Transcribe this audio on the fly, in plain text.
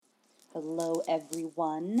Hello,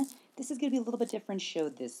 everyone. This is going to be a little bit different show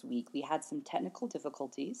this week. We had some technical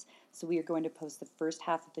difficulties, so we are going to post the first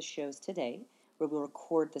half of the shows today, where we'll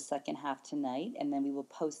record the second half tonight, and then we will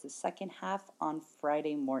post the second half on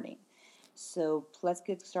Friday morning. So let's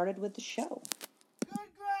get started with the show. Good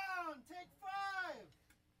ground, take 5.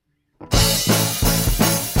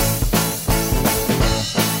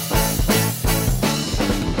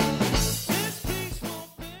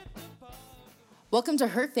 Welcome to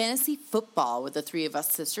Her Fantasy Football, where the three of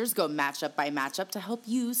us sisters go matchup by matchup to help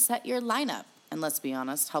you set your lineup. And let's be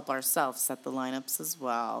honest, help ourselves set the lineups as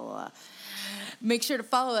well. Make sure to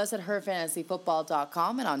follow us at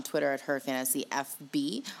herfantasyfootball.com and on Twitter at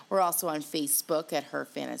herfantasyfb. We're also on Facebook at Her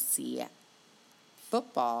Fantasy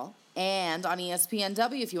Football and on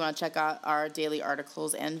ESPNW if you want to check out our daily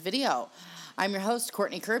articles and video. I'm your host,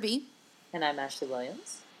 Courtney Kirby. And I'm Ashley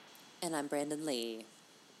Williams. And I'm Brandon Lee.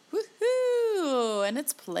 Woohoo! And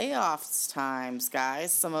it's playoffs times,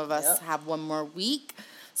 guys. Some of us have one more week.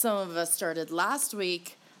 Some of us started last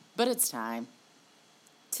week, but it's time.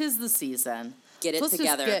 'Tis the season. Get it Let's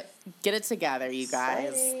together. Just get it together, you guys.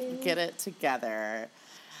 Exciting. Get it together.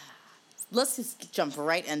 Let's just jump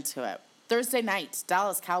right into it. Thursday night,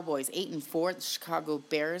 Dallas Cowboys 8-4, the Chicago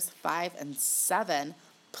Bears 5-7.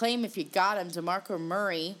 Play him if you got him. DeMarco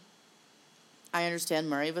Murray. I understand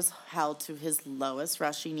Murray was held to his lowest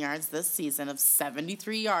rushing yards this season of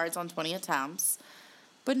 73 yards on 20 attempts.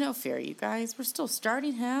 But no fear, you guys. We're still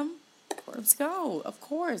starting him. Let's go. Of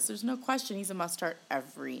course. There's no question. He's a must-start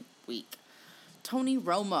every week. Tony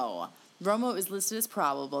Romo. Romo is listed as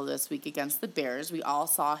probable this week against the Bears. We all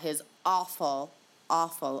saw his awful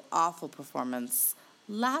performance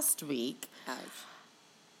last week. Ouch.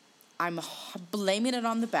 I'm blaming it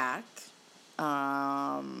on the back.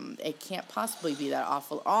 It can't possibly be that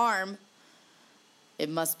awful arm. It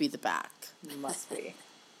must be the back. Must be.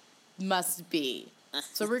 Must be.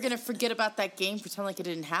 So we're going to forget about that game, pretend like it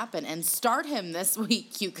didn't happen, and start him this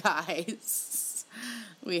week, you guys.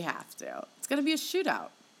 We have to. It's going to be a shootout.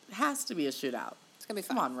 It has to be a shootout. It's going to be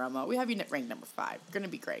fun. Come on, Romo. We have you ranked number 5. Going to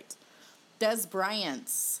be great. Des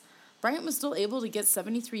Bryant. Bryant was still able to get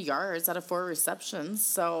 73 yards out of 4 receptions,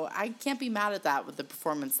 so I can't be mad at that with the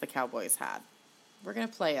performance the Cowboys had. We're going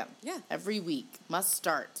to play him. Yeah. Every week. Must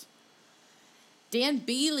start. Dan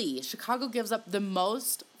Bailey. Chicago gives up the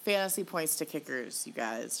most fantasy points to kickers, you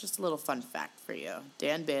guys. Just a little fun fact for you.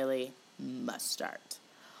 Dan Bailey, must start.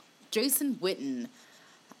 Jason Witten.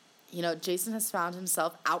 You know, Jason has found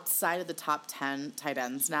himself outside of the top 10 tight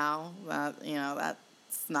ends now.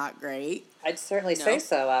 That's not great. I'd certainly say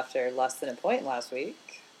so after less than a point last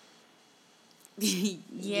week.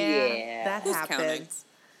 Yeah, that Who's happened. counting?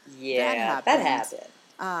 Yeah, that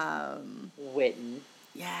happened. Witten.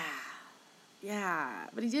 Yeah,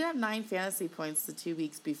 but he did have 9 fantasy points the 2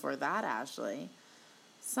 weeks before that, Ashley.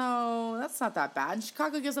 So that's not that bad. And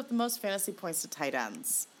Chicago gives up the most fantasy points to tight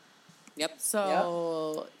ends. Yep.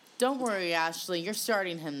 So don't worry, Ashley. You're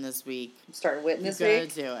starting him this week. I'm starting Witten this You're week. going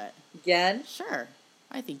to do it. Again? Sure.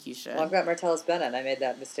 I think you should. Well, I've got Martellus Bennett. I made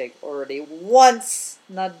that mistake already once.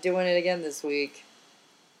 Not doing it again this week.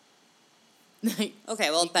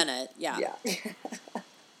 Okay, well, Bennett, yeah. Yeah.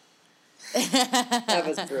 That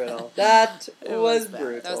was brutal. That was bad.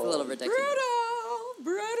 brutal. That was a little ridiculous.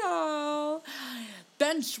 Brutal.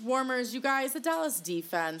 Bench warmers, you guys. The Dallas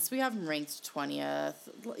defense, we have them ranked 20th.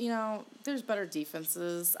 You know, there's better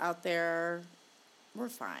defenses out there. We're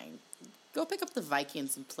fine. Go pick up the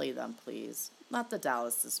Vikings and play them, please. Not the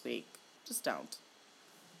Dallas this week. Just don't.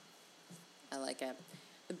 I like it.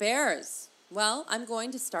 The Bears. Well, I'm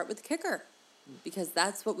going to start with the kicker because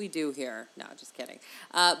that's what we do here. No, just kidding.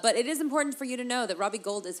 But it is important for you to know that Robbie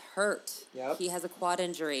Gould is hurt. Yep. He has a quad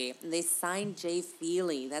injury. And they signed Jay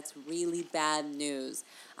Feely. That's really bad news.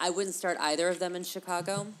 I wouldn't start either of them in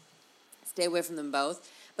Chicago. Stay away from them both.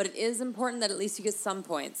 But it is important that at least you get some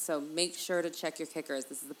points. So make sure to check your kickers.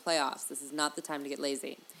 This is the playoffs. This is not the time to get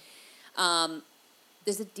lazy.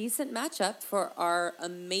 There's a decent matchup for our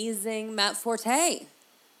amazing Matt Forte.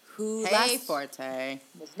 Who Hey, Forte.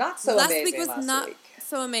 Was not so last amazing week was last not week.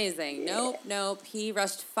 so amazing. Nope. He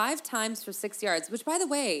rushed 5 times for 6 yards, which, by the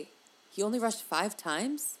way, he only rushed 5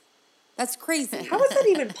 times? That's crazy. How is that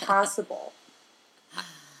even possible? It's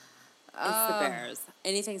the Bears.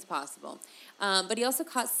 Anything's possible. But he also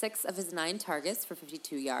caught 6 of his 9 targets for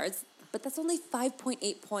 52 yards. But that's only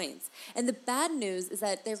 5.8 points. And the bad news is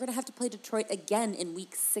that they're going to have to play Detroit again in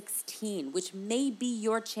Week 16, which may be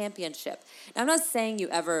your championship. Now, I'm not saying you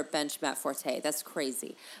ever bench Matt Forte. That's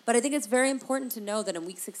crazy. But I think it's very important to know that in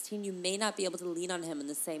Week 16, you may not be able to lean on him in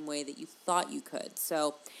the same way that you thought you could.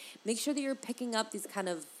 So make sure that you're picking up these kind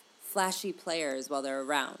of flashy players while they're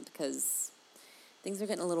around because things are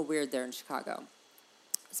getting a little weird there in Chicago.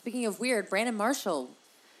 Speaking of weird, Brandon Marshall,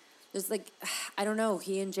 there's I don't know,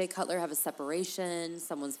 he and Jay Cutler have a separation.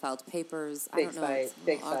 Someone's filed papers. I don't know. It's a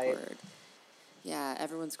little awkward. Yeah,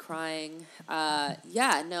 everyone's crying.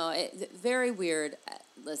 Very weird.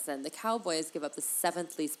 Listen, the Cowboys give up the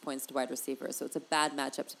 7th least points to wide receivers, so it's a bad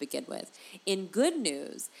matchup to begin with. In good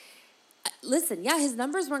news, listen, his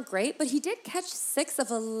numbers weren't great, but he did catch 6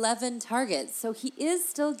 of 11 targets, so he is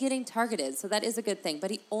still getting targeted, so that is a good thing,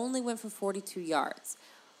 but he only went for 42 yards.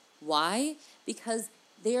 Why? Because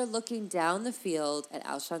they are looking down the field at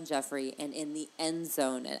Alshon Jeffrey and in the end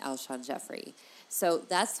zone at Alshon Jeffrey. So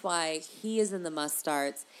that's why he is in the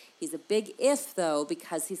must-starts. He's a big if, though,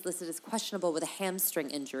 because he's listed as questionable with a hamstring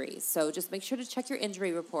injury. So just make sure to check your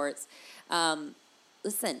injury reports.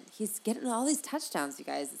 Listen, he's getting all these touchdowns, you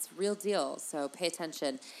guys. It's a real deal, so pay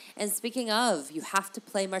attention. And speaking of, you have to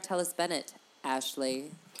play Martellus Bennett,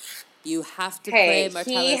 Ashley. You have to play Martellus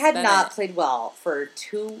Bennett. He had not played well for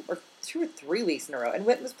 2 or 3 weeks in a row, and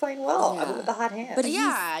Witten was playing well. Yeah. I went with the hot hand. But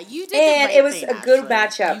you did and the right it was thing, a good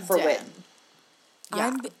Ashley. matchup You for did. Witten.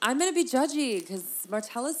 Yeah. I'm going to be judgy because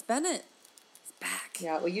Martellus Bennett is back.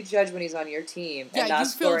 Yeah, well, you judge when he's on your team and Yeah, not you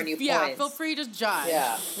scoring you yeah, points. feel free to judge.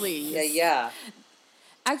 Yeah. Please. Yeah.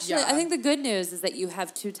 Actually, Yeah. I think the good news is that you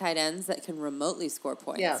have 2 tight ends that can remotely score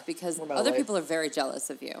points because remotely. other people are very jealous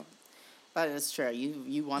of you. That is true.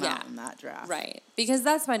 You won Yeah. out in that draft. Right. Because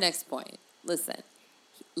that's my next point. Listen,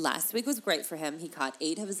 last week was great for him. He caught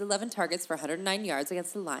 8 of his 11 targets for 109 yards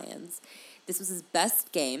against the Lions. This was his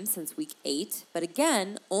best game since week 8. But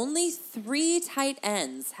again, only 3 tight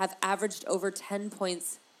ends have averaged over 10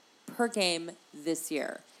 points per game this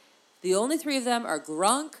year. The only 3 of them are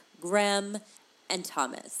Gronk, Graham, and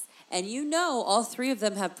Thomas. And you know all 3 of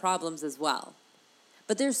them have problems as well.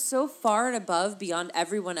 But they're so far and above beyond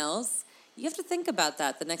everyone else. You have to think about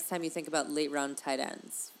that the next time you think about late round tight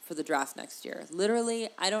ends for the draft next year. Literally,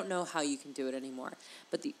 I don't know how you can do it anymore.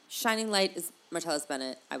 But the shining light is Martellus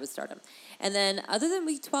Bennett. I would start him. And then other than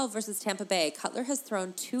week 12 versus Tampa Bay, Cutler has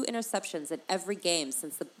thrown 2 interceptions in every game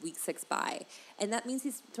since the week 6 bye. And that means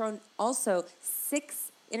he's thrown also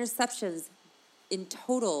 6 interceptions in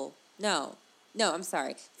total. No, I'm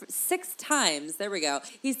sorry. 6 times, there we go.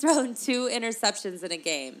 He's thrown 2 interceptions in a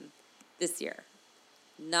game this year.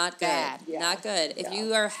 Not good. Bad. Yeah. Not good. If Yeah.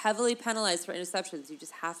 you are heavily penalized for interceptions, you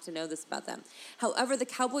just have to know this about them. However, the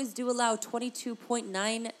Cowboys do allow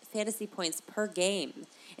 22.9 fantasy points per game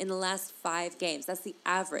in the last 5 games. That's the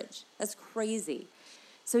average. That's crazy.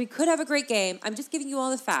 So he could have a great game. I'm just giving you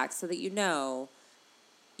all the facts so that you know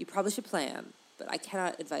you probably should play him. But I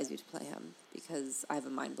cannot advise you to play him because I have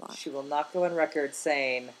a mind block. She will not go on record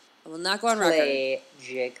saying, I will not go on record. play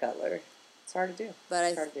Jay Cutler. It's hard to do. But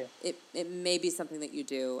It's hard to do. it may be something that you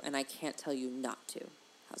do, and I can't tell you not to.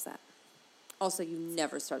 How's that? Also, you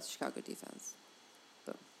never start the Chicago defense.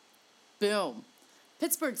 Boom. Boom.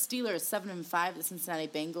 Pittsburgh Steelers 7-5. The Cincinnati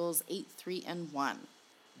Bengals 8-3-1.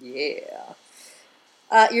 Yeah.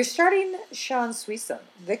 You're starting Sean Sweesom,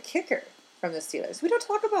 the kicker from the Steelers. We don't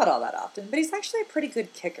talk about all that often, but he's actually a pretty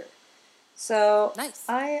good kicker. So Nice.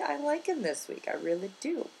 I like him this week. I really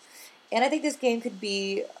do. And I think this game could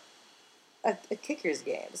be a kicker's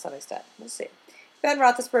game to some extent. We'll see. Ben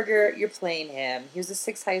Roethlisberger, you're playing him. He was the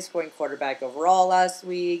 6th highest scoring quarterback overall last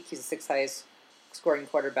week. He's the 6th highest scoring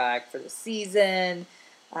quarterback for the season.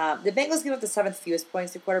 The Bengals give up the 7th fewest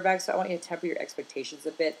points to quarterbacks, so I want you to temper your expectations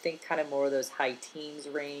a bit. Think kind of more of those high teens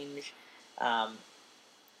range, low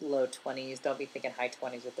 20s. Don't be thinking high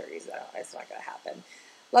 20s or 30s. It's not going to happen.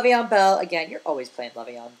 Le'Veon Bell, again, you're always playing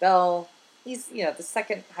Le'Veon Bell. He's, the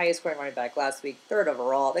 2nd highest scoring running back last week, 3rd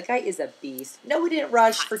overall. The guy is a beast. No, he didn't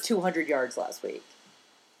rush for 200 yards last week,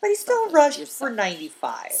 but he still rushed for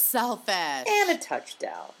 95 Selfish. and a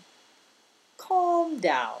touchdown. Calm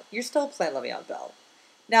down. You're still playing Le'Veon Bell.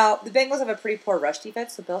 Now, the Bengals have a pretty poor rush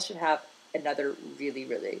defense, so Bell should have another really,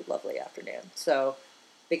 really lovely afternoon. So,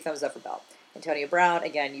 big thumbs up for Bell. Antonio Brown,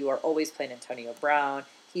 again, you are always playing Antonio Brown.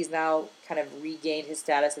 He's now kind of regained his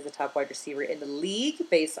status as a top wide receiver in the league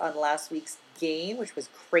based on last week's game, which was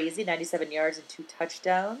crazy, 97 yards and 2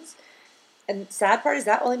 touchdowns. And sad part is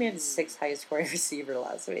that only made him the 6th highest scoring receiver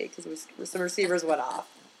last week because some receivers went off.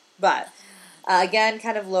 But, again,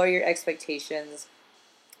 kind of lower your expectations.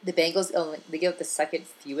 The Bengals, they give up the 2nd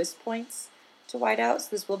fewest points to wideouts. So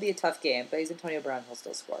this will be a tough game, but he's Antonio Brown. He'll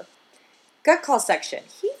still score. Gut call section.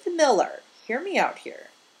 Heath Miller. Hear me out here.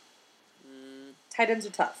 Tight ends are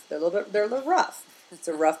tough. They're a little rough. It's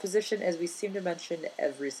a rough position, as we seem to mention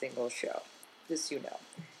every single show. This you know.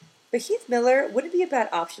 But Heath Miller wouldn't be a bad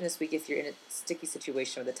option this week if you're in a sticky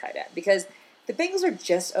situation with a tight end. Because The Bengals are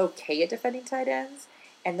just okay at defending tight ends,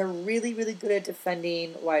 and they're really, really good at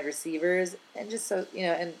defending wide receivers, and just so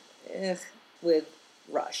with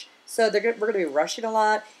rush. So we're going to be rushing a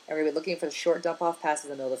lot, and we're going to be looking for the short dump off passes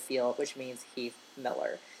in the middle of the field, which means Heath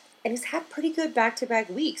Miller. And he's had pretty good back-to-back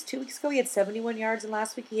weeks. 2 weeks ago, he had 71 yards, and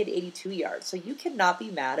last week he had 82 yards. So you cannot be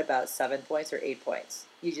mad about 7 points or 8 points.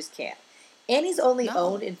 You just can't. And he's only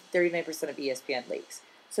owned in 39% of ESPN leagues.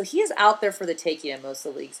 So he is out there for the taking in most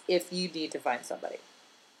of the leagues if you need to find somebody.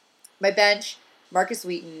 My bench, Marcus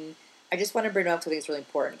Wheaton. I just want to bring him up because I think it's really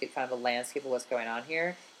important to get kind of a landscape of what's going on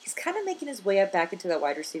here. He's kind of making his way up back into that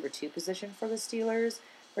wide receiver 2 position for the Steelers.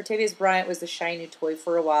 Martavius Bryant was the shiny new toy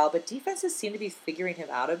for a while, but defenses seem to be figuring him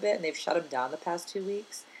out a bit, and they've shut him down the past 2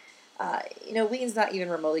 weeks. Wheaton's not even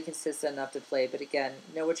remotely consistent enough to play, but again,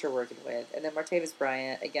 know what you're working with. And then Martavius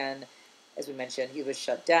Bryant, again, as we mentioned, he was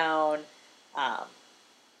shut down.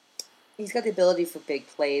 He's got the ability for big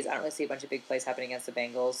plays. I don't really see a bunch of big plays happening against the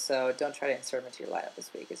Bengals, so don't try to insert him into your lineup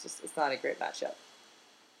this week. It's not a great matchup.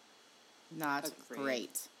 Not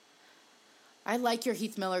great. I like your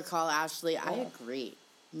Heath Miller call, Ashley. I agree.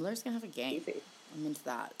 Miller's going to have a game. Easy. I'm into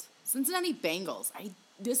that. Cincinnati Bengals.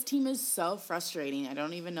 This team is so frustrating. I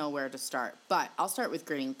don't even know where to start. But I'll start with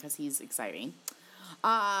Green because he's exciting.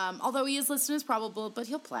 Although he is listed as probable, but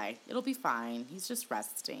he'll play. It'll be fine. He's just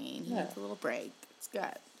resting. He needs a little break. It's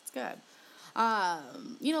good.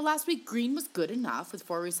 Last week Green was good enough with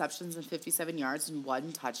 4 receptions and 57 yards and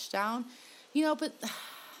 1 touchdown. But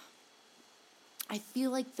I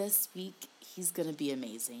feel like this week he's going to be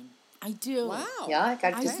amazing. I do. Wow. Yeah, I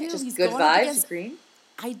got do. just He's good going up vibes, against- Green.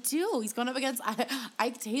 I do. He's going up against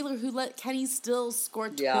Ike Taylor, who let Kenny Stills score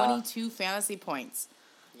 22 fantasy points.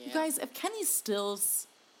 Yeah. You guys, if Kenny Stills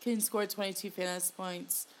can score 22 fantasy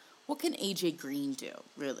points, what can AJ Green do,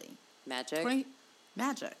 really? Magic.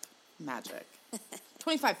 Magic.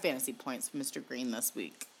 25 fantasy points for Mr. Green this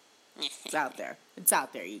week. It's out there,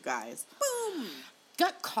 you guys. Boom.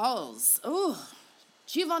 Gut calls. Oh,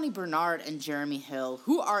 Giovanni Bernard and Jeremy Hill.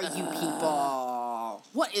 Who are you people?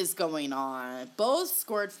 What is going on? Both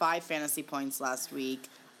scored 5 fantasy points last week.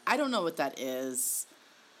 I don't know what that is.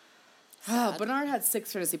 Bernard had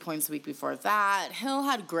 6 fantasy points the week before that. Hill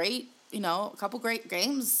had a couple great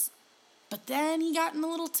games. But then he got in a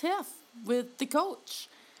little tiff with the coach.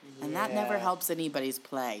 And that never helps anybody's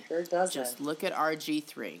play. Sure doesn't. Just look at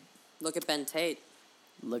RG3. Look at Ben Tate.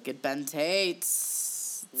 Look at Ben Tate.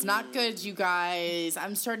 It's not good, you guys.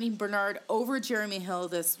 I'm starting Bernard over Jeremy Hill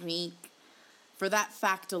this week for that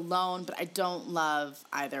fact alone, but I don't love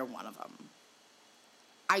either one of them.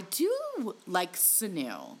 I do like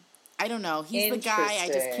Sanu. I don't know. He's the guy I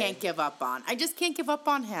just can't give up on. I just can't give up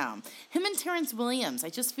on him. Him and Terrence Williams. I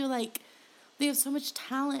just feel like they have so much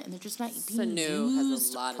talent and they're just not being Sanu has a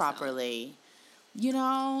used lot of properly. He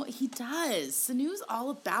does. Sanu's all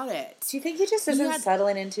about it. Do you think he just isn't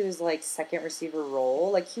settling into his second receiver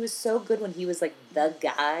role? He was so good when he was the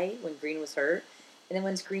guy when Green was hurt, and then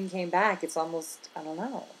when Green came back, it's almost I don't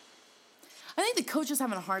know. I think the coach is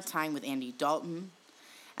having a hard time with Andy Dalton,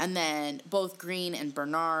 and then both Green and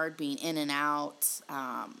Bernard being in and out,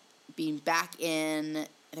 being back in.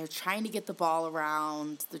 They're trying to get the ball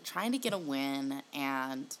around. They're trying to get a win,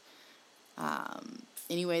 and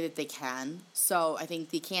any way that they can. So I think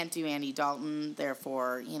they can't do Andy Dalton.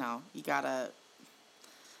 Therefore, you gotta.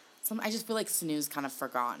 I just feel like Sanu's kind of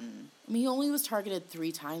forgotten. I mean, he only was targeted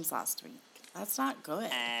 3 times last week. That's not good.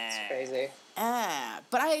 It's crazy.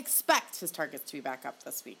 But I expect his targets to be back up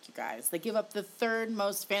this week, you guys. They give up the 3rd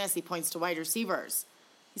most fantasy points to wide receivers.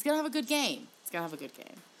 He's gonna have a good game.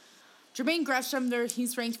 Jermaine Gresham,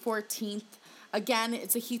 he's ranked 14th. Again,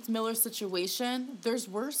 it's a Heath Miller situation. There's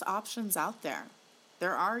worse options out there.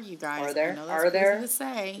 There are, you guys. Are there? I know that's crazy to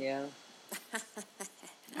say. Yeah.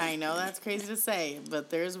 I know that's crazy to say, but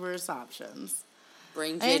there's worse options.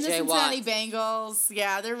 Bring And the JJ Watt. Cincinnati Bengals,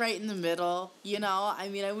 they're right in the middle.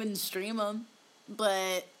 I wouldn't stream them,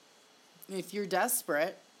 but if you're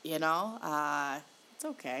desperate, it's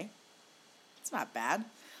okay. It's not bad.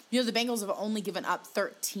 The Bengals have only given up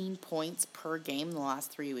 13 points per game in the last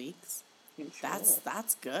 3 weeks. That's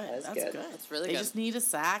good. That's good. That's really they good. just need a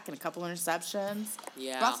sack and a couple interceptions.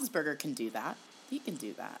 Yeah. Roethlisberger can do that. He can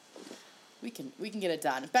do that. We can get it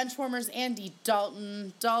done. Benchwarmers, Andy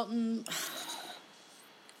Dalton.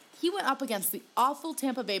 He went up against the awful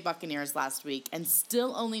Tampa Bay Buccaneers last week and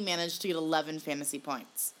still only managed to get 11 fantasy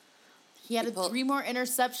points. He had 3 more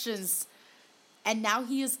interceptions, and now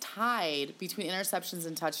he is tied between interceptions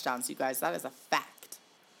and touchdowns, you guys. That is a fact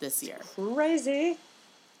this year. Crazy.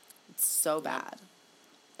 It's so bad.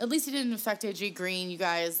 At least he didn't affect AJ Green, you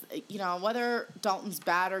guys. Whether Dalton's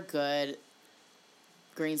bad or good,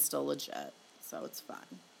 Green's still legit. so it's fun.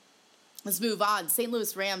 Let's move on. St.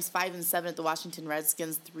 Louis Rams 5-7 at the Washington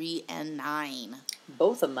Redskins 3-9.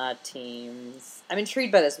 Both of my teams. I'm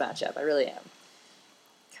intrigued by this matchup. I really am.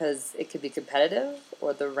 Because it could be competitive,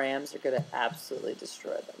 or the Rams are going to absolutely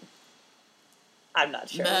destroy them. I'm not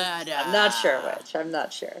sure. Murder. I'm not sure which. I'm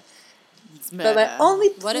not sure. It's But my murder. only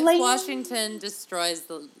What if plan- Washington destroys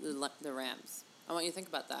the Rams? I want you to think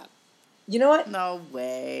about that. You know what? No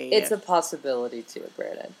way. It's a possibility too,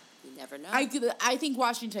 Brandon. You never know. I think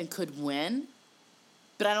Washington could win,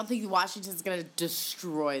 but I don't think Washington's going to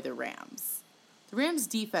destroy the Rams. The Rams'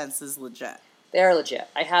 defense is legit. They're legit.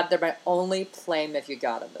 They're my only claim if you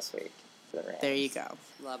got them this week for the Rams. There you go.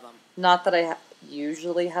 Love them. Not that I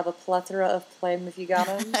usually have a plethora of claim if you got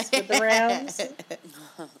them with the Rams.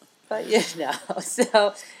 But,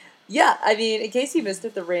 so, yeah, I mean, in case you missed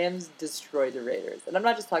it, the Rams destroyed the Raiders. And I'm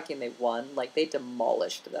not just talking they won, like, they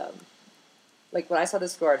demolished them. Like, when I saw the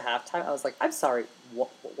score at halftime, I was like, I'm sorry,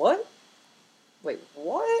 what? Wait,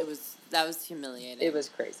 what? That was humiliating. It was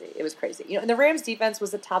crazy. It was crazy. You know, and the Rams defense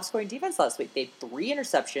was the top scoring defense last week. They had 3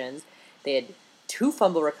 interceptions, they had 2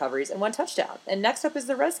 fumble recoveries, and 1 touchdown. And next up is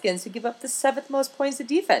the Redskins, who give up the 7th most points to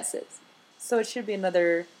defenses. So it should be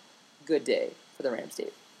another good day for the Rams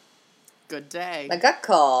team. Good day. My gut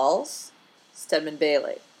calls Stedman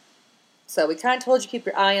Bailey. So we kind of told you keep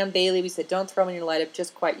your eye on Bailey. We said don't throw him in your lineup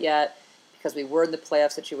just quite yet because we were in the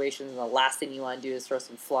playoff situation, and the last thing you want to do is throw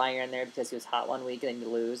some flyer in there because he was hot one week and then you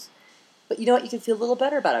lose. But you know what? You can feel a little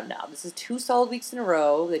better about him now. This is 2 solid weeks in a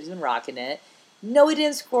row that he's been rocking it. No, he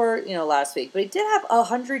didn't score, last week, but he did have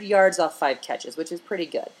 100 yards off 5 catches, which is pretty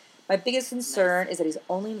good. My biggest concern is that he's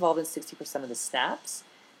only involved in 60% of the snaps.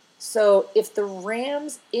 So if the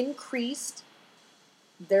Rams increased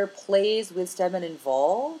their plays with Stedman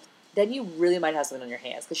involved, then you really might have something on your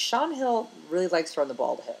hands. Because Sean Hill really likes throwing the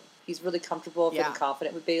ball to him. He's really comfortable, feeling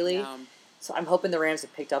confident with Bailey. Yeah. So I'm hoping the Rams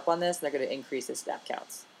have picked up on this and they're going to increase his snap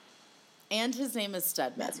counts. And his name is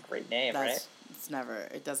Stedman. That's a great name, right?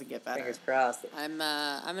 It doesn't get better. Fingers crossed. I'm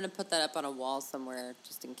gonna put that up on a wall somewhere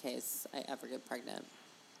just in case I ever get pregnant.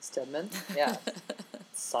 Stedman? Yeah.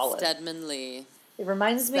 Solid. Stedman Lee. It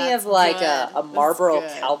reminds me That's of like good. a That's Marlboro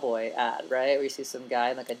good. cowboy ad, right? Where you see some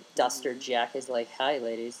guy in like a duster jacket. He's like, "Hi,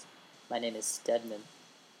 ladies. My name is Stedman."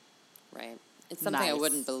 Right. It's something I Nice.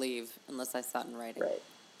 wouldn't believe unless I saw it in writing. Right.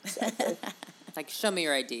 Exactly. Like, show me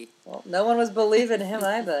your ID. Well, no one was believing him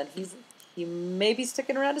either. And he may be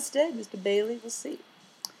sticking around to stay, Mr. Bailey. We'll see.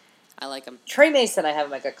 I like him. Trey Mason, I have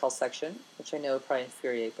in my gut call section, which I know would probably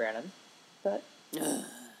infuriate Brandon, but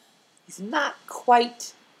he's not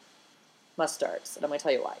quite must-starts, and I'm going to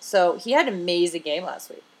tell you why. So he had an amazing game last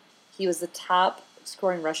week. He was the top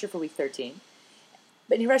scoring rusher for Week 13,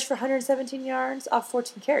 but he rushed for 117 yards off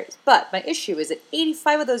 14 carries. But my issue is that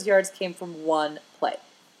 85 of those yards came from one play.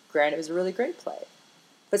 Granted, it was a really great play,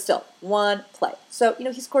 but still, one play. So,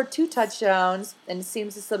 he scored 2 touchdowns, and it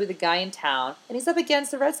seems to still be the guy in town, and he's up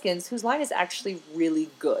against the Redskins, whose line is actually really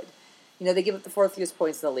good. They give up the 4th fewest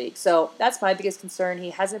points in the league. So that's my biggest concern. He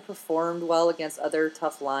hasn't performed well against other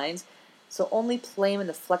tough lines. So only play him in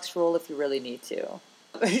the flex role if you really need to.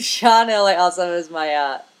 Sean Hill, I also have as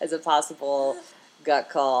my as a possible gut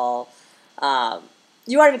call.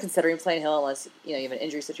 You aren't even considering playing Hill unless you have an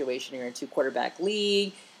injury situation or you're in a 2-quarterback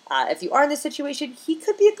league. If you are in this situation, he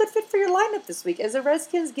could be a good fit for your lineup this week, as the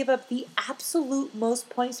Redskins give up the absolute most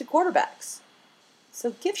points to quarterbacks.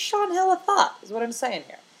 So give Sean Hill a thought, is what I'm saying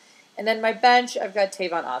here. And then my bench, I've got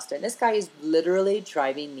Tavon Austin. This guy is literally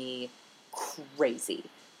driving me crazy.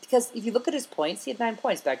 Because if you look at his points, he had 9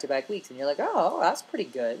 points back-to-back weeks. And you're like, oh, that's pretty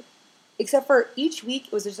good. Except for each week,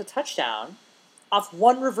 it was just a touchdown off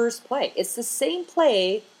one reverse play. It's the same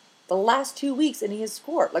play the last 2 weeks, and he has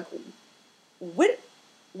scored. Like, what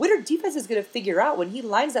are defenses going to figure out when he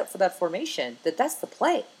lines up for that formation that that's the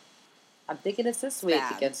play? I'm thinking it's this week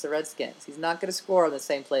Bad. against the Redskins. He's not going to score on the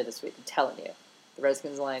same play this week. I'm telling you. The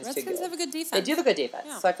Redskins line's too Redskins good. have a good defense. They do have a good defense,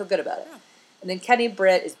 Yeah. so I feel good about it. Yeah. And then Kenny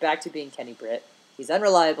Britt is back to being Kenny Britt. He's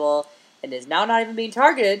unreliable and is now not even being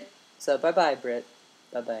targeted. So bye-bye, Britt.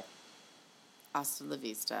 Bye-bye. Hasta la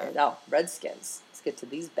vista. Now, Redskins. Let's get to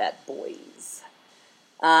these bad boys.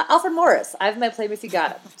 Alfred Morris. I have my play if you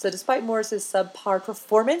got him. So despite Morris's subpar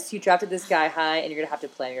performance, you drafted this guy high, and you're going to have to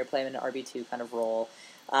play him. You're going to play him in an RB2 kind of role.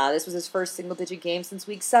 This was his first single-digit game since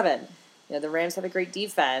Week 7. The Rams have a great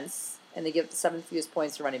defense, and they give up the 7th fewest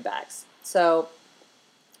points to running backs. So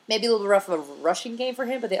maybe a little rough of a rushing game for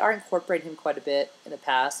him, but they are incorporating him quite a bit in the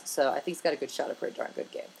pass, so I think he's got a good shot at a pretty darn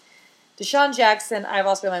good game. Deshaun Jackson, I've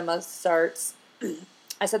also got my must-starts.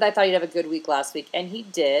 I said I thought he'd have a good week last week, and he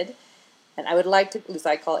did. And I would like to, at least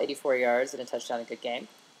I call 84 yards and a touchdown a good game.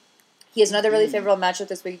 He has another really favorable matchup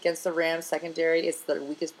this week against the Rams secondary. It's the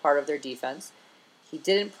weakest part of their defense. He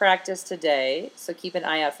didn't practice today, so keep an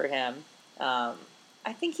eye out for him.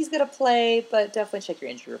 I think he's going to play, but definitely check your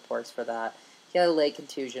injury reports for that. He had a leg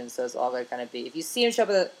contusion, so it's all going to kind of be. If you see him show up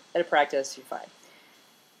at a practice, you're fine.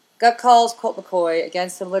 Gut calls, Colt McCoy, again,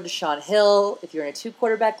 similar to Sean Hill. If you're in a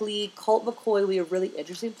 2-quarterback league, Colt McCoy will be a really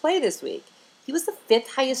interesting play this week. He was the 5th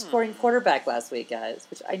highest scoring quarterback last week, guys,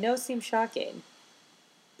 which I know seems shocking.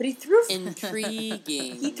 But he threw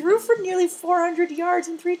Intriguing. he threw for nearly 400 yards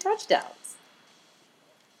and 3 touchdowns.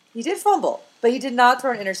 He did fumble, but he did not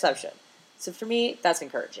throw an interception. So for me, that's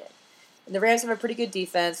encouraging. And the Rams have a pretty good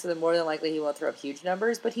defense, so more than likely he won't throw up huge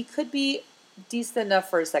numbers, but he could be decent enough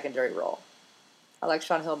for a secondary role. I like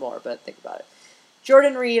Sean Hill more, but think about it.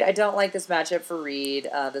 Jordan Reed, I don't like this matchup for Reed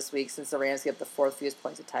this week since the Rams get the 4th fewest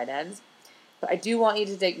points at tight ends. But I do want you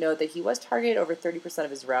to take note that he was targeted over 30%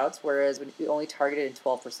 of his routes, whereas he only targeted in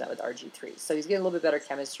 12% with RG3. So he's getting a little bit better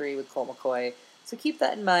chemistry with Colt McCoy. So keep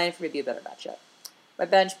that in mind for maybe a better matchup. My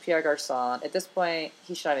bench, Pierre Garçon. At this point,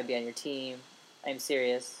 he should not even be on your team. I'm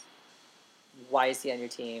serious. Why is he on your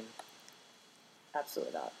team?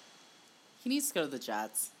 Absolutely not. He needs to go to the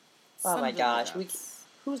Jets. Oh Send my him to the gosh. Jets.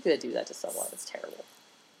 Who's going to do that to someone? It's terrible.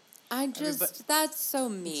 That's so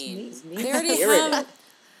mean. It's mean. They already Irritating. have.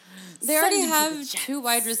 They already Send him to have the Jets. 2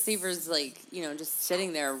 wide receivers, just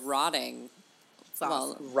sitting there rotting. It's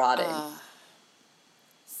awesome. Rotting.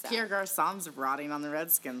 Sad. Pierre Garçon's rotting on the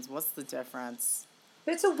Redskins. What's the difference?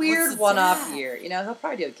 But it's a weird the one-off deal? year. He'll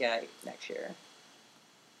probably do okay next year.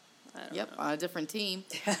 I don't Yep, know. on a different team.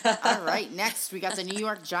 All right, next we got the New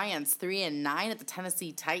York Giants 3-9 at the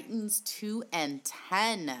Tennessee Titans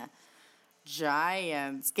 2-10.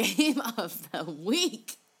 Giants game of the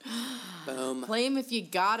week. Boom. Play him if you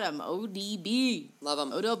got him. ODB. Love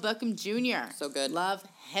him. Odell Beckham Jr. So good. Love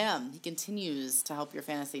him. He continues to help your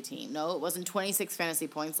fantasy team. No, it wasn't 26 fantasy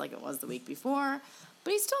points like it was the week before,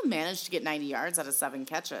 but he still managed to get 90 yards out of 7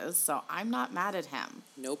 catches, so I'm not mad at him.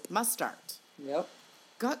 Nope. Must start. Yep.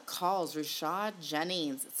 Gut calls, Rashad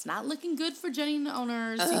Jennings. It's not looking good for Jennings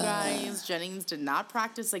owners, you guys. Jennings did not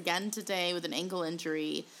practice again today with an ankle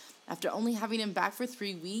injury. After only having him back for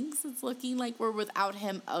 3 weeks, it's looking like we're without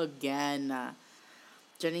him again.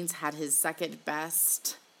 Jennings had his second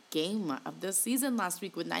best game of this season last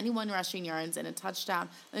week with 91 rushing yards and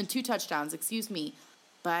 2 touchdowns,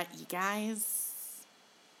 But you guys,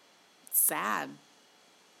 it's sad.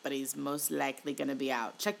 But he's most likely going to be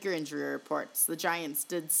out. Check your injury reports. The Giants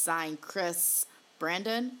did sign Chris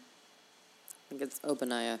Brandon. I think it's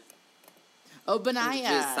Obaniah.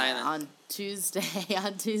 Obaniah silent. on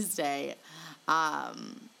Tuesday.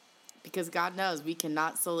 Because God knows we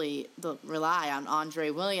cannot solely rely on Andre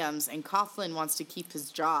Williams, and Coughlin wants to keep his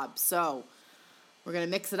job. So we're going to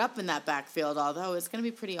mix it up in that backfield, although it's going to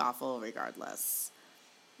be pretty awful regardless.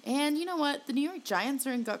 And you know what? The New York Giants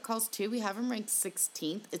are in gut calls too. We have them ranked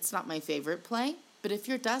 16th. It's not my favorite play, but if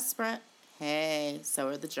you're desperate, hey, so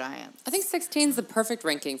are the Giants. I think 16 is the perfect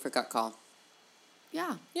ranking for gut call.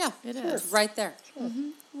 Yeah, Yeah. it Sure. is. Right there.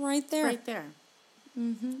 Right there. Right there.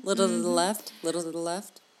 Little to the left. Little to the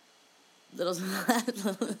left. Little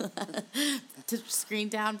to screen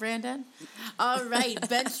down, Brandon. All right,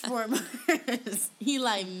 bench warmers.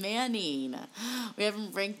 Eli Manning. We have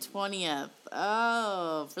him ranked 20th.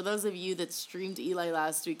 Oh, for those of you that streamed Eli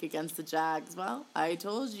last week against the Jags, well, I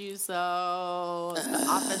told you so. The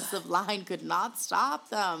offensive line could not stop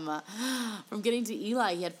them from getting to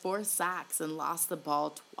Eli. He had 4 sacks and lost the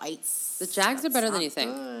ball twice. The Jags are better than not you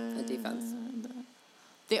think good. at defense.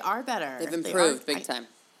 They are better. They've They improved are- big time.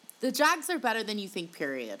 The Jags are better than you think,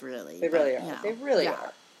 period, really. They But, really are. you know, They really yeah.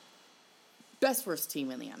 are. Best worst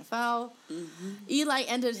team in the NFL. Eli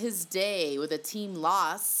ended his day with a team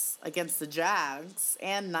loss against the Jags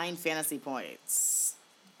and 9 fantasy points.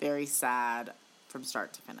 Very sad from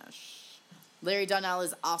start to finish. Larry Donnell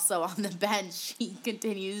is also on the bench. He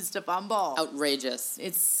continues to fumble. Outrageous.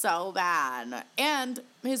 It's so bad. And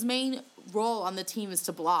his main role on the team is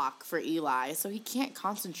to block for Eli, so he can't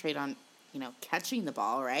concentrate on, catching the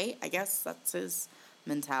ball, right? I guess that's his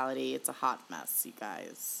mentality. It's a hot mess, you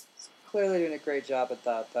guys. Clearly doing a great job at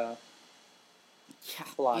that, though. Yeah,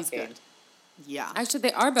 Blocking. he's good. Yeah. Actually,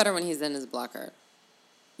 they are better when he's in as blocker.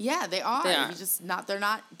 Yeah, they are. They are. They're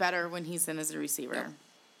not better when he's in as a receiver.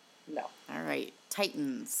 No. All right.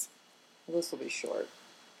 Titans. Well, this will be short.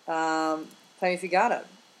 Play if you got him.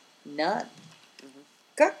 None.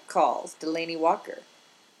 Gut calls. Delaney Walker.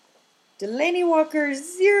 Delaney Walker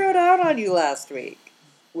zeroed out on you last week,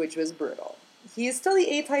 which was brutal. He is still the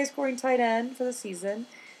 8th highest scoring tight end for the season,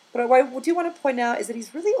 but what I do want to point out is that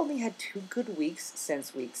he's really only had 2 good weeks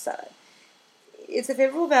since week 7. it's a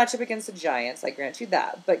favorable matchup against the Giants, I grant you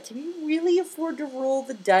that. But can you really afford to roll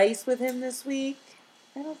the dice with him this week?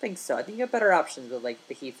 I don't think so. I think you have better options with, like,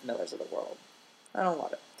 the Heath Millers of the world. I don't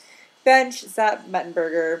love it. Bench, Zach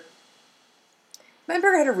Mettenberger.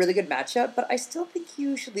 Mettenberger had a really good matchup, but I still think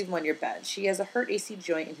you should leave him on your bench. He has a hurt AC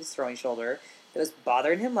joint in his throwing shoulder that was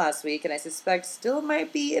bothering him last week, and I suspect still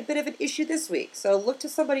might be a bit of an issue this week. So look to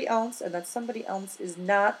somebody else, and that somebody else is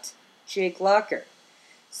not Jake Locker.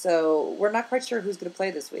 So we're not quite sure who's going to play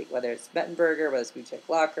this week, whether it's Mettenberger, whether it's Jake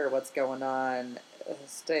Locker, what's going on.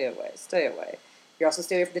 Stay away, stay away. You also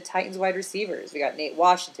stay away from the Titans wide receivers. We got Nate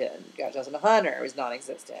Washington, we got Justin Hunter, who's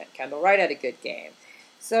non-existent. Kendall Wright had a good game.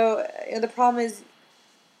 So the problem is,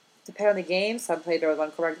 depending on the game, some play better with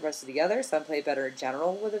one quarterback versus the other. Some play better in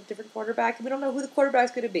general with a different quarterback. And we don't know who the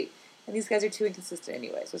quarterback's going to be. And these guys are too inconsistent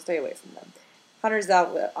anyway, so stay away from them. Hunter's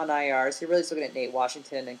out on IR, so you're really just looking at Nate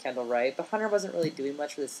Washington and Kendall Wright. But Hunter wasn't really doing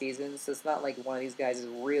much for the season, so it's not like one of these guys is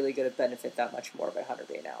really going to benefit that much more by Hunter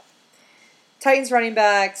being out. Titans running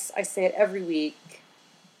backs, I say it every week.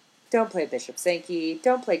 Don't play Bishop Sankey.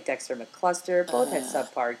 Don't play Dexter McCluster. Both had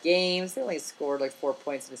subpar games. They only scored like 4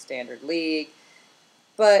 points in a standard league.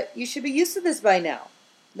 But you should be used to this by now.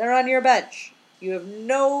 They're on your bench. You have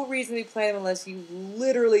no reason to be playing them unless you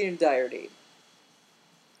literally in dire need.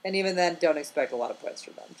 And even then, don't expect a lot of points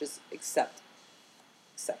from them. Just accept.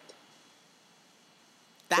 Accept.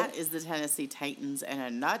 That is the Tennessee Titans in a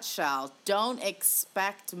nutshell. Don't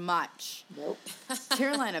expect much. Nope.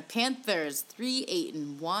 Carolina Panthers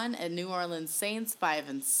 3-8-1, and New Orleans Saints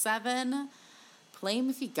 5-7. Play him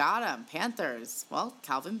if you got him. Panthers, well,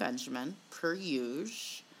 Calvin Benjamin, per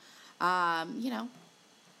usual.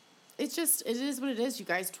 It is what it is, you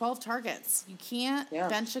guys. 12 targets. You can't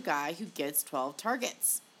bench a guy who gets 12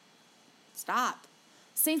 targets. Stop.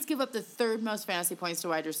 Saints give up the third most fantasy points to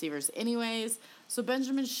wide receivers anyways, so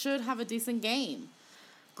Benjamin should have a decent game.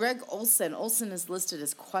 Greg Olsen. Olsen is listed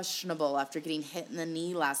as questionable after getting hit in the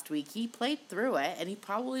knee last week. He played through it, and he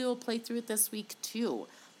probably will play through it this week too.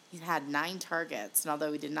 He had 9 targets, and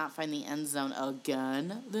although he did not find the end zone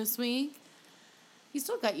again this week, he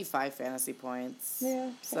still got you 5 fantasy points.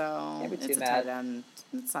 Yeah. So it's a tight end.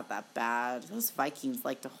 It's not that bad. Those Vikings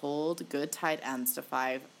like to hold good tight ends to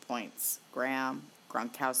 5 points. Graham,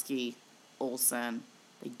 Gronkowski, Olsen.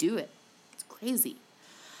 They do it. It's crazy.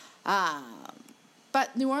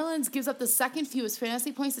 But New Orleans gives up the second fewest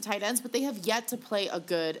fantasy points to tight ends, but they have yet to play a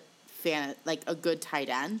good tight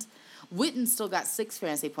end. Witten still got 6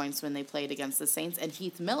 fantasy points when they played against the Saints, and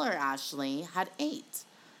Heath Miller, Ashley, had 8.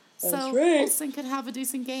 So right. Olsen could have a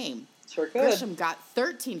decent game. Sure could. Grisham got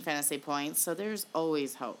 13 fantasy points, so there's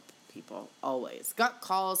always hope, people. Always. Gut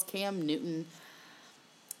calls, Cam Newton.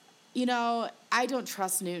 I don't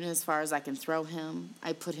trust Newton as far as I can throw him.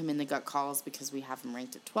 I put him in the gut calls because we have him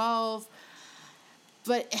ranked at 12.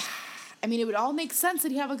 But, it would all make sense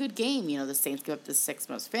that he have a good game. The Saints give up the 6th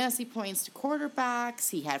most fantasy points to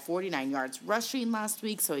quarterbacks. He had 49 yards rushing last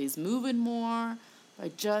week, so he's moving more.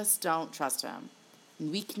 I just don't trust him.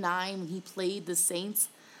 In week 9, when he played the Saints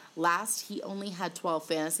last, he only had 12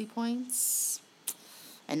 fantasy points.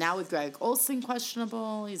 And now with Greg Olsen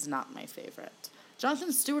questionable, he's not my favorite.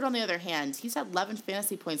 Jonathan Stewart, on the other hand, he's had 11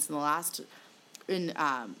 fantasy points in the last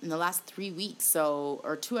 3 weeks,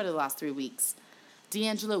 or 2 out of the last 3 weeks.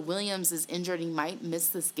 D'Angelo Williams is injured. He might miss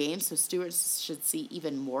this game, so Stewart should see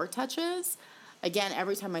even more touches. Again,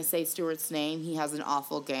 every time I say Stewart's name, he has an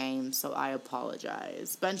awful game, so I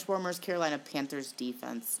apologize. Benchwarmers, Carolina Panthers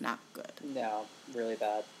defense, not good. No, really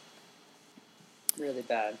bad. Really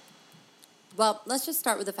bad. Well, let's just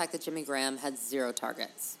start with the fact that Jimmy Graham had 0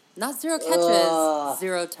 targets. Not 0 catches,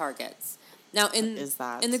 0 targets. Now, in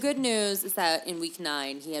the good news is that in week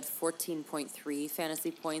 9, he had 14.3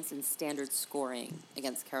 fantasy points in standard scoring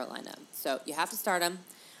against Carolina. So you have to start him.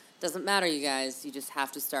 Doesn't matter, you guys. You just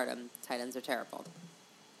have to start him. Tight ends are terrible.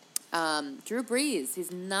 Drew Brees.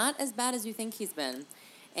 He's not as bad as you think he's been,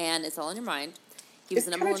 and it's all in your mind. He was it's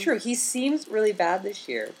the number kind one. of true. He seems really bad this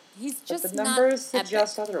year. He's just but the numbers not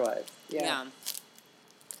suggest epic. otherwise. Yeah.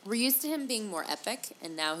 We're used to him being more epic,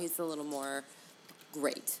 and now he's a little more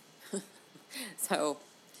great. So,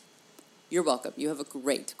 you're welcome. You have a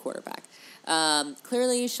great quarterback.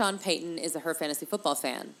 Clearly, Sean Payton is a Her Fantasy Football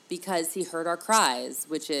fan because he heard our cries,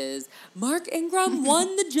 which is, Mark Ingram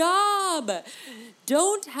won the job.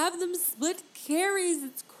 Don't have them split carries.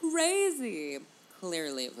 It's crazy.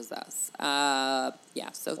 Clearly, it was us.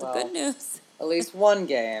 So the good news. At least one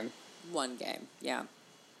game. One game, yeah.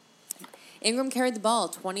 Ingram carried the ball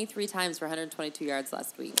 23 times for 122 yards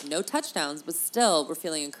last week. No touchdowns, but still we're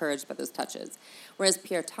feeling encouraged by those touches. Whereas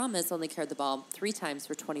Pierre Thomas only carried the ball 3 times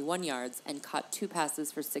for 21 yards and caught 2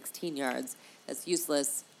 passes for 16 yards. That's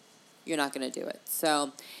useless. You're not going to do it.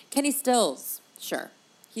 So Kenny Stills, sure.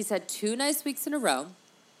 He's had 2 nice weeks in a row.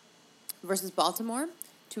 Versus Baltimore,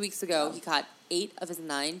 2 weeks ago, he caught 8 of his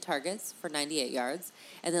 9 targets for 98 yards.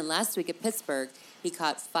 And then last week at Pittsburgh, he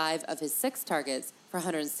caught 5 of his 6 targets for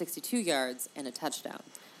 162 yards and a touchdown.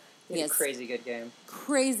 He had a crazy good game.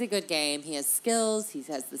 Crazy good game. He has skills. He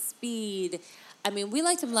has the speed. I mean, we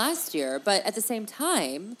liked him last year, but at the same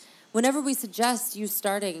time, whenever we suggest you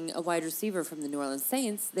starting a wide receiver from the New Orleans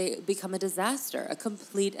Saints, they become a disaster, a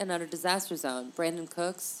complete and utter disaster zone. Brandon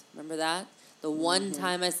Cooks, remember that? The one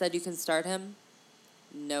time I said you can start him,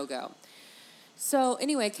 no go. So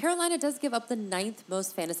anyway, Carolina does give up the 9th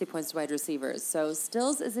most fantasy points to wide receivers. So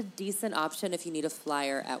Stills is a decent option if you need a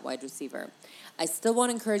flyer at wide receiver. I still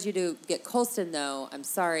won't encourage you to get Colston, though. I'm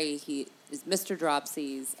sorry, he is Mr.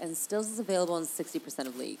 Dropsies, and Stills is available in 60%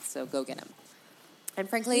 of leagues, so go get him. And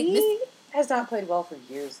frankly, He has not played well for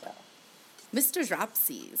years, though. Mr.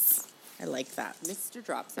 Dropsies. I like that. Mr.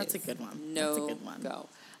 Dropsies. That's a good one. No That's a good one. go.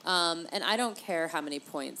 And I don't care how many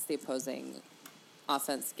points the opposing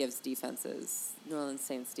offense gives defenses. New Orleans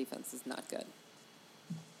Saints defense is not good.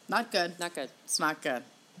 Not good. Not good. It's not good.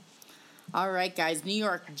 All right, guys. New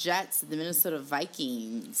York Jets, the Minnesota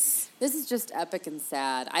Vikings. This is just epic and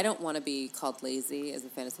sad. I don't want to be called lazy as a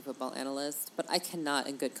fantasy football analyst, but I cannot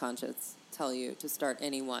in good conscience tell you to start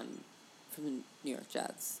anyone from the New York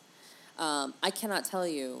Jets. I cannot tell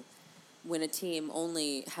you when a team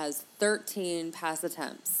only has 13 pass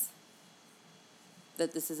attempts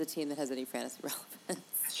that this is a team that has any fantasy relevance.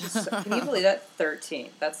 Can you believe that? 13.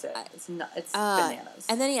 That's it. It's not. It's bananas.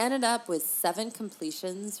 And then he ended up with 7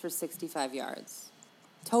 completions for 65 yards.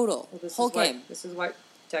 Total. Well, whole game. This is why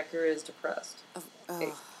Decker is depressed,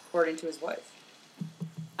 Oh, according to his wife.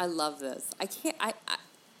 I love this. I can't.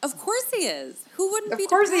 Of course he is. Who wouldn't be Of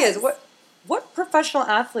course he is. depressed? What professional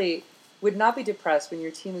athlete would not be depressed when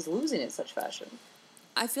your team is losing in such fashion?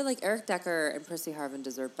 I feel like Eric Decker and Percy Harvin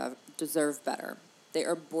deserve better. They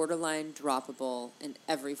are borderline droppable in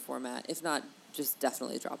every format, if not just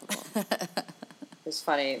definitely droppable. It's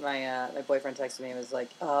funny. My boyfriend texted me and was like,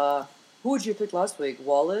 "Who would you pick last week,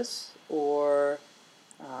 Wallace or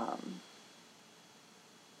oh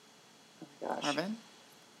my gosh, Marvin?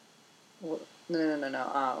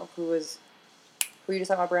 No. Who you just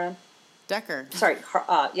talking about, Brand? Decker. Sorry,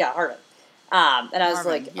 Harvin. And I was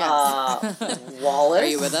Marvin, like, yes. Wallace. Are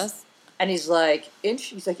you with us? And he's like,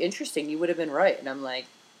 interesting. You would have been right. And I'm like,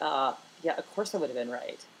 yeah, of course I would have been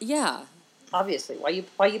right. Yeah. Obviously, why you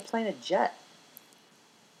playing a Jet?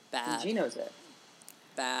 Bad. G knows it.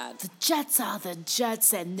 Bad. The Jets are the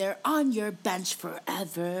Jets, and they're on your bench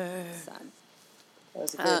forever. Sad. That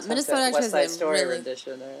was a good attempt Minnesota at actually West has Side a Story really-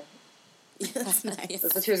 rendition there. That's nice.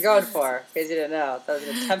 That's what she was going for. In case you didn't know, that was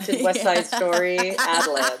an attempted West Side Story ad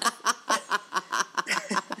lib.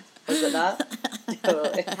 Was it not?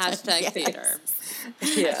 Totally. Hashtag Yes. theater.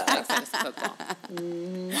 Yeah. Hashtag fantasy football.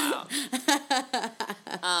 Wow.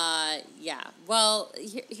 Yeah. Well,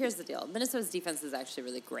 here's the deal. Minnesota's defense is actually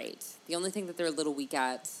really great. The only thing that they're a little weak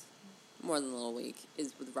at, more than a little weak,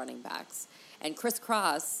 is with running backs. And Chris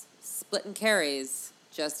Cross, splitting carries,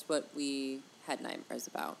 just what we had nightmares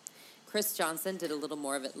about. Chris Johnson did a little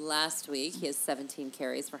more of it last week. He has 17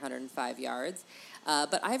 carries for 105 yards.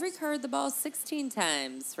 But Ivory carried the ball 16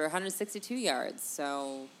 times for 162 yards.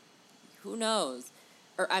 So who knows?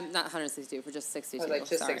 Or I'm not 162, for just 62. I was like,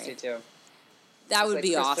 just sorry. 62. That would be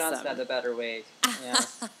Chris awesome. Johnson had the better week. Yeah.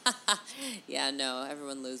 Yeah, no,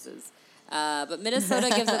 everyone loses. But Minnesota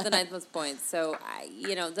gives up the 9th most points. So,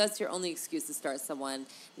 that's your only excuse to start someone.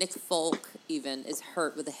 Nick Folk, even, is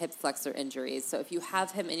hurt with a hip flexor injury. So if you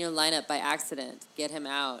have him in your lineup by accident, get him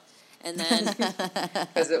out. And then...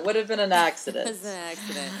 Because it would have been an accident. It's an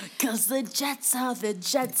accident. Because the Jets are the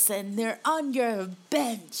Jets, and they're on your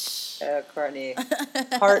bench. Courtney.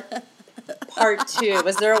 Part 2.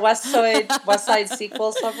 Was there a West Side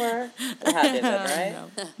sequel somewhere? It had to have been, right?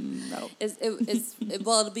 No.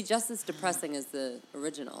 It'll be just as depressing as the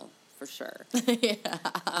original, for sure. Yeah.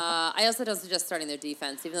 I also don't suggest starting their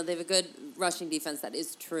defense. Even though they have a good rushing defense, that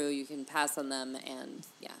is true. You can pass on them, and,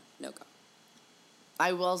 yeah, no go.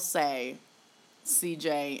 I will say,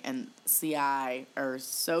 CJ and CI are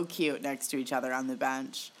so cute next to each other on the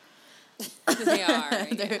bench. They are.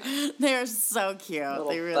 Yeah. They're so cute. Little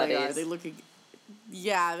They really are. buddies. They look.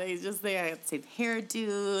 Yeah, they have the same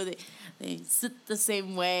hairdo. They sit the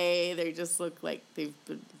same way. They just look like they've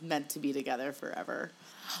been meant to be together forever.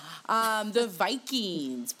 The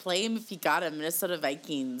Vikings. Play him if you got him. Minnesota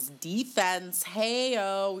Vikings. Defense.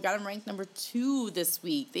 Hey-o. We got him ranked number 2 this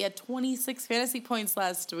week. They had 26 fantasy points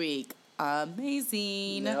last week.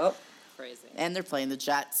 Amazing. Nope. Crazy. And they're playing the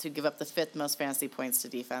Jets, who give up the 5th most fantasy points to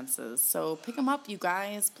defenses. So pick them up, you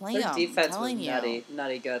guys. Play Their them. defense was Telling you.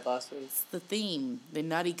 nutty good last week. It's the theme. They're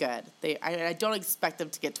nutty good. I don't expect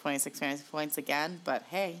them to get 26 fantasy points again, but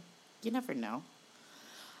hey, you never know.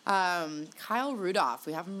 Kyle Rudolph,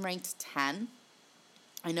 we have him ranked 10.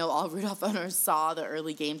 I know all Rudolph owners saw the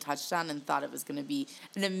early game touchdown and thought it was going to be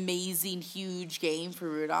an amazing, huge game for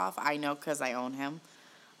Rudolph. I know because I own him.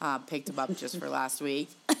 Picked him up just for last week.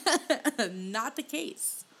 Not the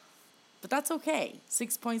case. But that's okay.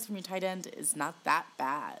 6 points from your tight end is not that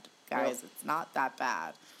bad, guys. Nope. It's not that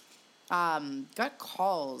bad. Got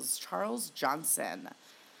calls. Charles Johnson.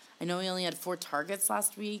 I know he only had 4 targets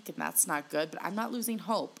last week, and that's not good, but I'm not losing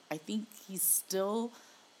hope. I think he's still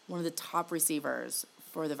one of the top receivers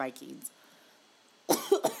for the Vikings.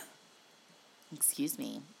 Excuse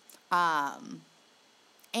me.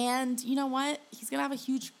 And you know what? He's going to have a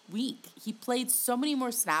huge week. He played so many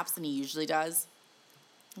more snaps than he usually does.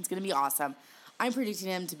 It's going to be awesome. I'm predicting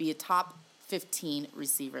him to be a top 15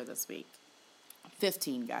 receiver this week.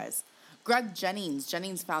 15, guys. Greg Jennings.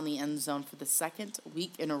 Jennings found the end zone for the 2nd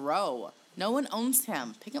week in a row. No one owns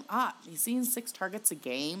him. Pick him up. He's seeing 6 targets a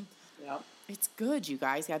game. Yep. It's good, you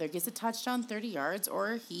guys. He either gets a touchdown, 30 yards,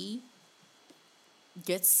 or he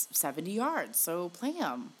gets 70 yards. So play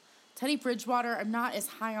him. Teddy Bridgewater, I'm not as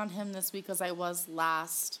high on him this week as I was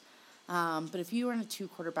last. But if you were in a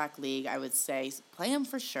 2-quarterback league, I would say play him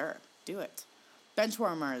for sure. Do it.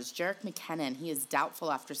 Benchwarmers, Jerick McKinnon. He is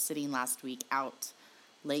doubtful after sitting last week out.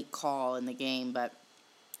 Late call in the game. But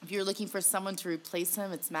if you're looking for someone to replace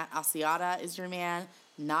him, it's Matt Asiata is your man,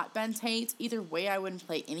 not Ben Tate. Either way, I wouldn't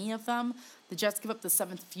play any of them. The Jets give up the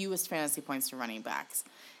 7th fewest fantasy points to running backs.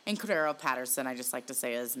 And Cordero Patterson, I just like to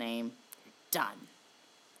say his name. Done.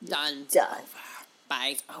 Done.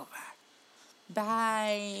 Bye. Over.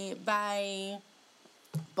 Bye.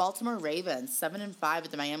 Baltimore Ravens, 7-5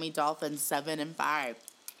 at the Miami Dolphins, 7-5.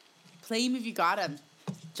 Play him if you got him.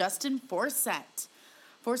 Justin Forsett.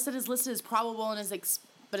 Forsett is listed as probable and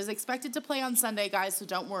but is expected to play on Sunday, guys, so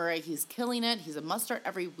don't worry. He's killing it. He's a must-start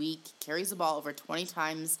every week. Carries the ball over 20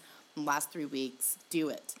 times in the last 3 weeks. Do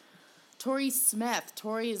it. Torrey Smith.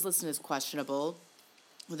 Torrey is listed as questionable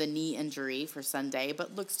with a knee injury for Sunday,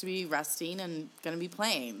 but looks to be resting and going to be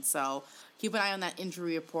playing. So keep an eye on that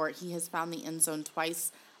injury report. He has found the end zone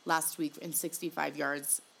twice last week in 65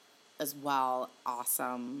 yards as well.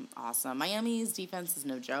 Awesome. Miami's defense is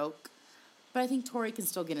no joke, but I think Torrey can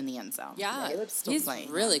still get in the end zone. Yeah, he looks still he's playing.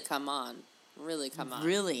 really come on. Really come on.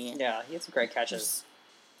 Really. Yeah, he had some great catches.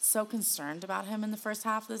 So concerned about him in the first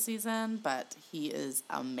half of the season, but he is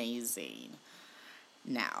amazing.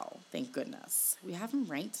 Now, thank goodness, we have him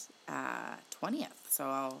ranked 20th,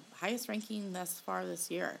 so highest ranking thus far this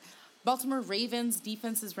year. Baltimore Ravens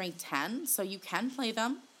defense is ranked 10, so you can play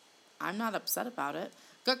them. I'm not upset about it.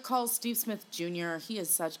 Gut calls Steve Smith Jr. He is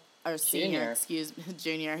such or senior, excuse me,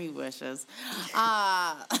 junior. He wishes.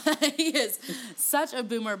 He is such a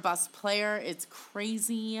boomer bust player. It's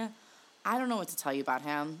crazy. I don't know what to tell you about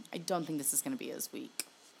him. I don't think this is going to be his week.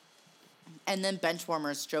 And then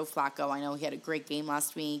benchwarmers, Joe Flacco. I know he had a great game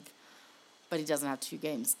last week, but he doesn't have 2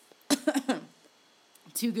 games.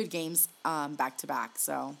 2 good games back to back.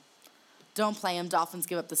 So don't play him. Dolphins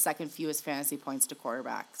give up the 2nd fewest fantasy points to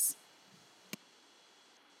quarterbacks.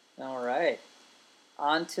 All right.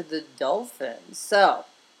 On to the Dolphins. So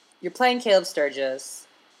you're playing Caleb Sturgis.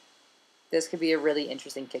 This could be a really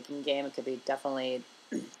interesting kicking game. It could be definitely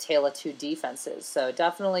tale of 2 defenses. So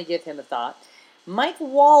definitely give him a thought. Mike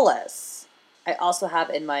Wallace, I also have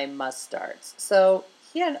in my must starts. So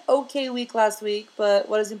he had an okay week last week, but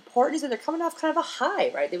what is important is that they're coming off kind of a high,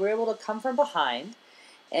 right? They were able to come from behind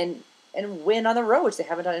and win on the road, which they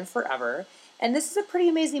haven't done in forever. And this is a pretty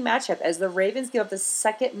amazing matchup as the Ravens give up the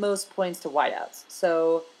 2nd most points to wideouts.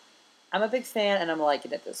 So I'm a big fan, and I'm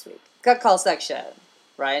liking it this week. Gut call section,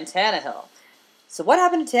 Ryan Tannehill. So what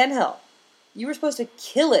happened to Tannehill? You were supposed to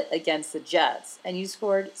kill it against the Jets, and you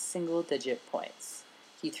scored single-digit points.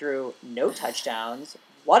 He threw no touchdowns,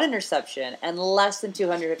 1 interception, and less than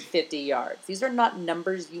 250 yards. These are not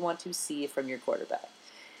numbers you want to see from your quarterback.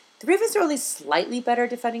 The Ravens are only slightly better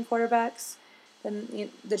defending quarterbacks than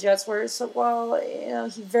the Jets were, so while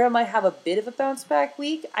he very might have a bit of a bounce-back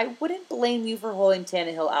week, I wouldn't blame you for holding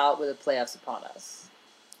Tannehill out with the playoffs upon us.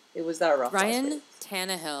 It was that rough. Ryan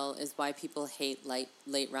Tannehill is why people hate late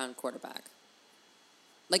round quarterback.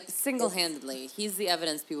 Like, single-handedly, he's the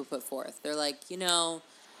evidence people put forth. They're like,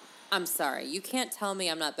 I'm sorry. You can't tell me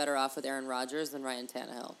I'm not better off with Aaron Rodgers than Ryan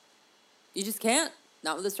Tannehill. You just can't.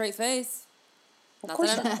 Not with a straight face. Not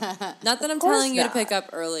that I'm telling you to pick up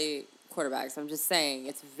early quarterbacks. I'm just saying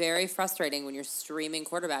it's very frustrating when you're streaming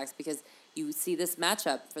quarterbacks because you see this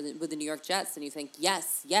matchup with the New York Jets and you think,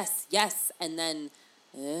 yes, yes, yes, and then,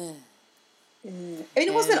 I mean,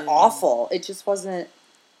 it wasn't awful. It just wasn't.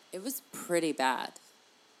 It was pretty bad.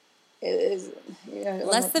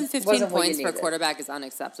 Less Less than 15 points for a quarterback is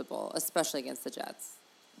unacceptable, especially against the Jets.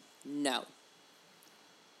 No.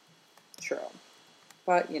 True.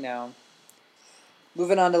 But,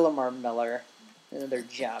 moving on to Lamar Miller, another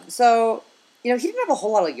gem. So, he didn't have a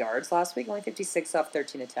whole lot of yards last week, only 56 off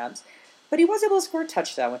 13 attempts, but he was able to score a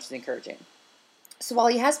touchdown, which is encouraging. So while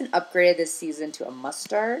he has been upgraded this season to a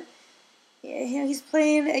must-start, he's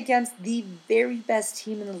playing against the very best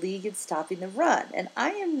team in the league at stopping the run, and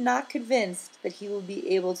I am not convinced that he will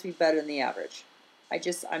be able to be better than the average.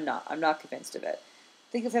 I'm not. I'm not convinced of it.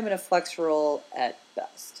 Think of him in a flex role at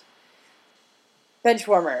best.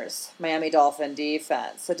 Benchwarmers, Miami Dolphin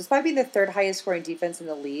defense. So despite being the third highest scoring defense in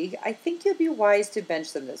the league, I think you'll be wise to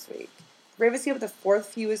bench them this week. The Ravens give up the fourth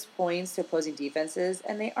fewest points to opposing defenses,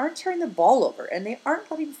 and they aren't turning the ball over, and they aren't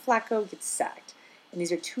letting Flacco get sacked. And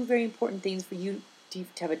these are two very important things for you to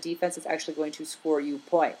have a defense that's actually going to score you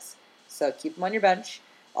points. So keep him on your bench.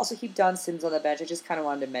 Also keep Don Sims on the bench. I just kind of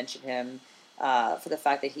wanted to mention him for the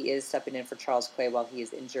fact that he is stepping in for Charles Clay while he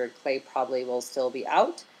is injured. Clay probably will still be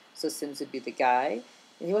out. So Sims would be the guy.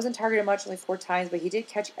 And he wasn't targeted much, only 4 times, but he did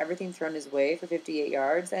catch everything thrown his way for 58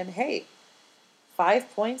 yards. And hey,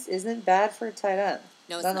 5 points isn't bad for a tight end.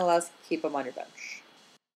 No, it's Nonetheless, keep him on your bench.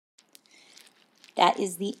 That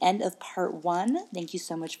is the end of part 1. Thank you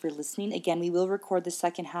so much for listening. Again, we will record the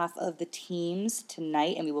second half of the teams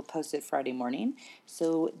tonight, and we will post it Friday morning.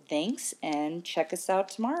 So thanks, and check us out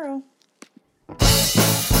tomorrow.